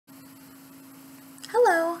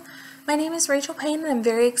My name is Rachel Payne, and I'm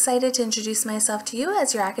very excited to introduce myself to you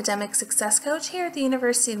as your academic success coach here at the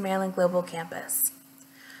University of Maryland Global Campus.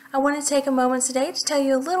 I want to take a moment today to tell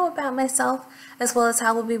you a little about myself, as well as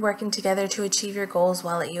how we'll be working together to achieve your goals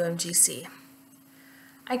while at UMGC.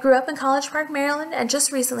 I grew up in College Park, Maryland, and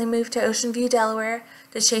just recently moved to Ocean View, Delaware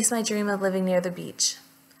to chase my dream of living near the beach.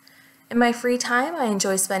 In my free time, I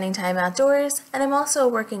enjoy spending time outdoors, and I'm also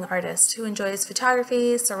a working artist who enjoys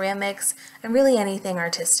photography, ceramics, and really anything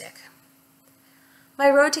artistic. My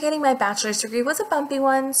road to getting my bachelor's degree was a bumpy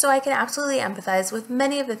one, so I can absolutely empathize with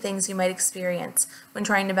many of the things you might experience when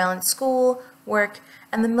trying to balance school, work,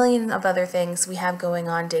 and the million of other things we have going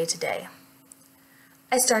on day to day.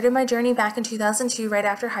 I started my journey back in 2002 right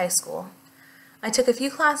after high school. I took a few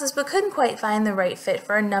classes but couldn't quite find the right fit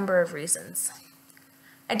for a number of reasons.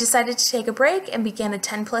 I decided to take a break and began a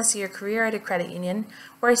 10-plus year career at a credit union,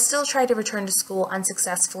 where I still tried to return to school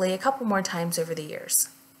unsuccessfully a couple more times over the years.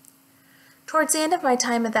 Towards the end of my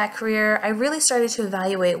time at that career, I really started to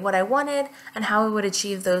evaluate what I wanted and how I would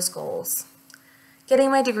achieve those goals.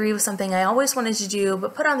 Getting my degree was something I always wanted to do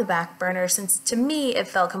but put on the back burner, since to me it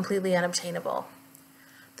felt completely unobtainable.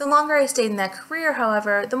 The longer I stayed in that career,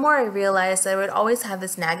 however, the more I realized that I would always have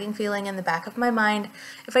this nagging feeling in the back of my mind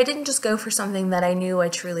if I didn't just go for something that I knew I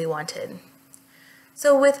truly wanted.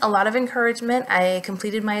 So with a lot of encouragement, I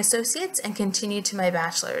completed my associates and continued to my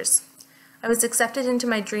bachelor's. I was accepted into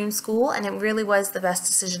my dream school, and it really was the best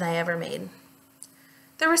decision I ever made.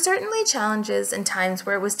 There were certainly challenges and times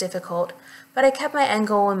where it was difficult, but I kept my end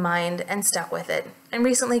goal in mind and stuck with it, and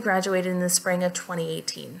recently graduated in the spring of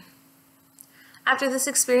 2018. After this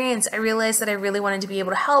experience, I realized that I really wanted to be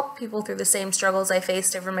able to help people through the same struggles I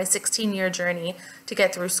faced over my 16-year journey to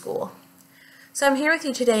get through school. So I'm here with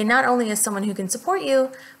you today not only as someone who can support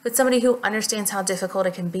you, but somebody who understands how difficult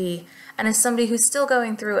it can be, and as somebody who's still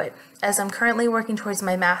going through it, as I'm currently working towards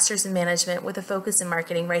my master's in management with a focus in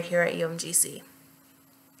marketing right here at UMGC.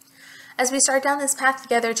 As we start down this path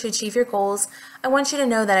together to achieve your goals, I want you to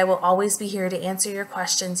know that I will always be here to answer your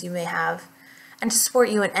questions you may have, and to support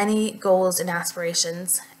you in any goals and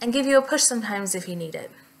aspirations, and give you a push sometimes if you need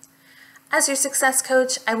it. As your success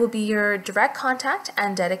coach, I will be your direct contact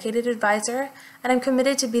and dedicated advisor, and I'm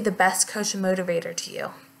committed to be the best coach and motivator to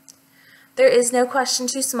you. There is no question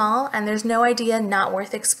too small, and there's no idea not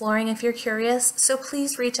worth exploring if you're curious, so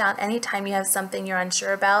please reach out anytime you have something you're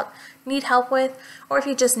unsure about, need help with, or if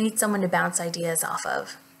you just need someone to bounce ideas off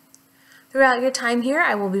of. Throughout your time here,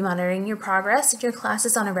 I will be monitoring your progress in your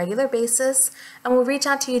classes on a regular basis, and will reach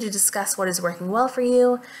out to you to discuss what is working well for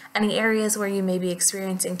you, any areas where you may be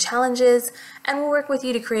experiencing challenges, and we'll work with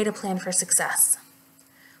you to create a plan for success.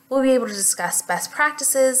 We'll be able to discuss best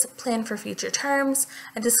practices, plan for future terms,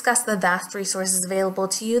 and discuss the vast resources available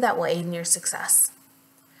to you that will aid in your success.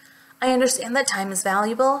 I understand that time is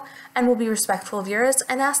valuable, and will be respectful of yours,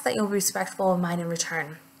 and ask that you'll be respectful of mine in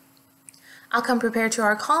return. I'll come prepared to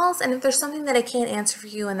our calls, and if there's something that I can't answer for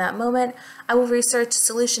you in that moment, I will research a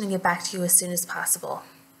solution and get back to you as soon as possible.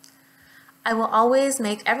 I will always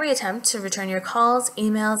make every attempt to return your calls,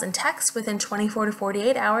 emails, and texts within 24 to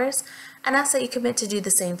 48 hours, and ask that you commit to do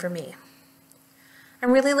the same for me.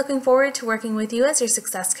 I'm really looking forward to working with you as your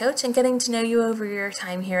success coach and getting to know you over your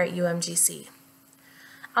time here at UMGC.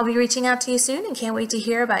 I'll be reaching out to you soon and can't wait to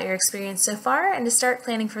hear about your experience so far and to start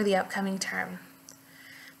planning for the upcoming term.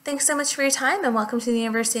 Thanks so much for your time, and welcome to the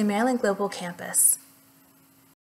University of Maryland Global Campus.